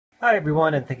Hi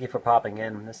everyone, and thank you for popping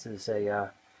in. This is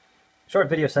a short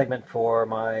video segment for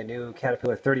my new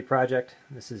Caterpillar 30 project.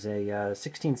 This is a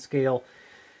 16 scale.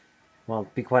 Well, to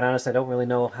be quite honest, I don't really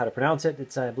know how to pronounce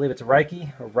it. I believe it's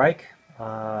Riecke or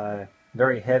Riecke.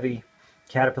 Very heavy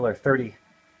Caterpillar 30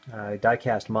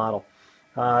 die-cast model.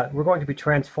 We're going to be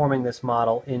transforming this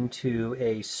model into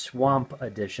a swamp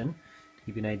edition. To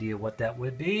give you an idea of what that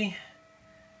would be,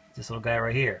 this little guy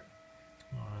right here.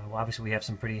 Well, obviously we have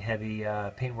some pretty heavy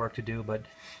paint work to do, but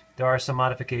there are some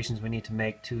modifications we need to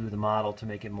make to the model to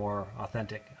make it more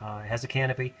authentic. It has a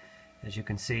canopy, as you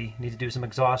can see. Need to do some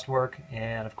exhaust work,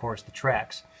 and of course the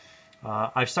tracks.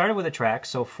 I've started with the tracks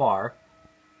so far,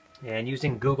 and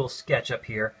using Google Sketchup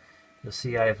here, you'll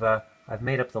see I've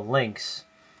made up the links,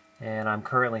 and I'm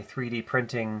currently 3D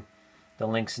printing the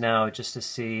links now just to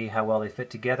see how well they fit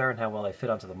together and how well they fit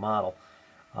onto the model.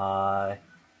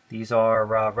 These are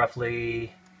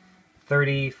roughly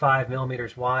 35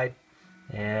 millimeters wide,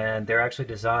 and they're actually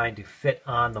designed to fit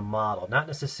on the model, not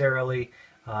necessarily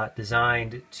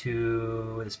designed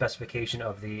to the specification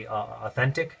of the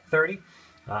authentic 30.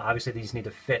 Obviously these need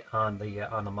to fit on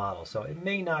the model, so it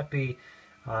may not be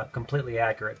completely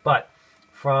accurate, but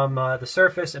from the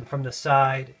surface and from the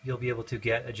side you'll be able to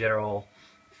get a general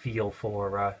feel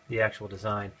for the actual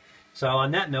design. So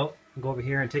on that note, we'll go over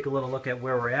here and take a little look at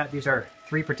where we're at. These are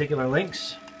 3 particular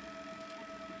links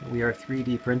we are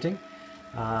 3D printing.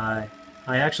 I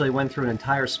actually went through an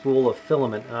entire spool of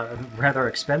filament, rather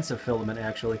expensive filament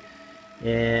actually,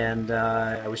 and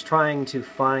I was trying to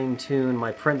fine-tune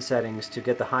my print settings to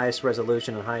get the highest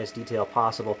resolution and highest detail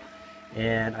possible,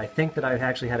 and I think that I've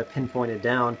actually had it pinpointed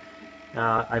down.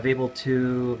 I've been able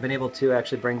to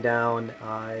actually bring down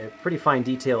pretty fine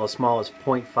detail as small as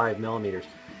 0.5 millimeters.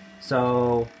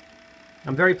 So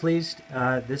I'm very pleased.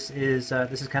 This is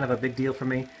kind of a big deal for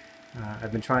me.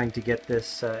 I've been trying to get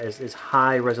this as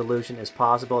high resolution as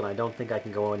possible, and I don't think I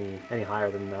can go any higher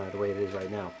than the way it is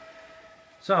right now.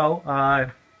 So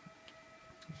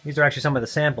these are actually some of the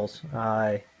samples.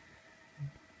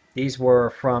 These were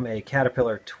from a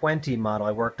Caterpillar 20 model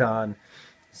I worked on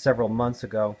several months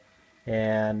ago,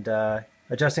 and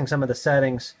adjusting some of the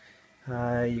settings,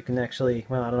 you can actually,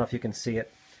 well, I don't know if you can see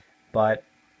it, but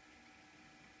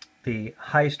the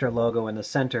Heister logo in the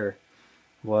center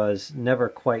was never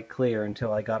quite clear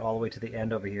until I got all the way to the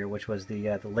end over here, which was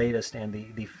the latest and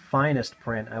the finest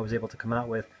print I was able to come out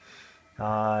with.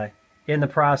 In the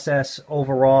process,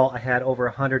 overall, I had over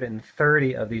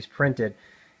 130 of these printed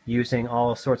using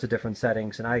all sorts of different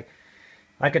settings, and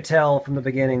I could tell from the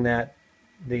beginning that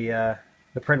the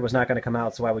print was not going to come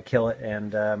out, so I would kill it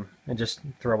and just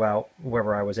throw out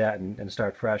wherever I was at and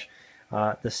start fresh.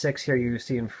 The 6 here you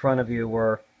see in front of you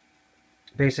were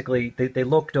basically, they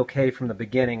looked okay from the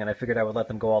beginning, and I figured I would let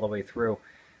them go all the way through.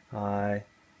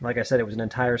 Like I said, it was an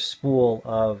entire spool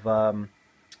of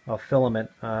filament,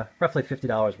 roughly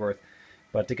 $50 worth,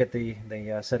 but to get the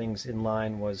settings in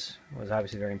line was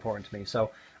obviously very important to me.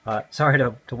 So sorry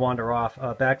to wander off.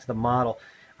 Back to the model.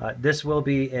 This will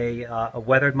be a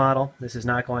weathered model. This is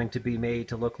not going to be made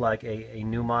to look like a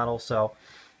new model, so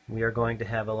we are going to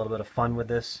have a little bit of fun with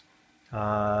this.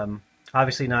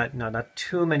 Obviously not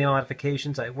too many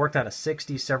modifications. I worked on a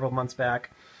 60 several months back,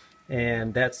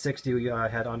 and that 60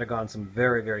 had undergone some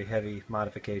very, very heavy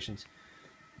modifications.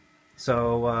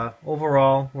 So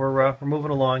overall, we're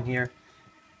moving along here.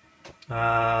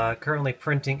 Currently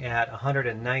printing at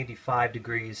 195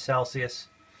 degrees Celsius,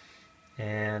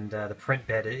 and the print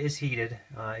bed is heated.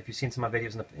 If you've seen some of my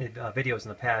videos in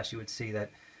the past, you would see that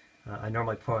I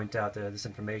normally point out this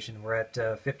information. We're at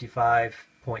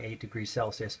 55.8 degrees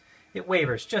Celsius. It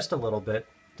wavers just a little bit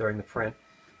during the print,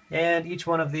 and each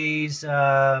one of these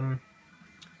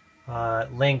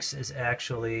links is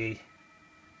actually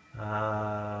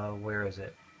where is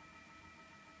it?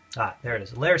 There it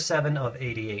is. Layer 7 of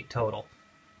 88 total,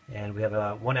 and we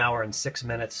have 1 hour and 6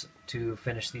 minutes to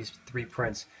finish these 3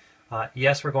 prints.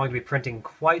 Yes, we're going to be printing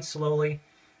quite slowly,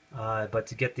 but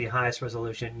to get the highest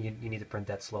resolution, you need to print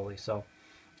that slowly. So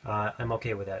I'm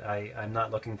okay with that. I'm not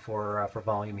looking for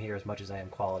volume here as much as I am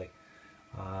quality.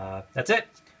 That's it.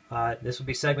 This will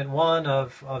be segment 1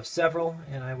 of several,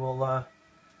 and I will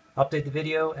update the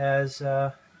video as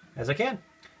I can.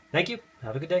 Thank you.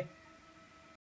 Have a good day.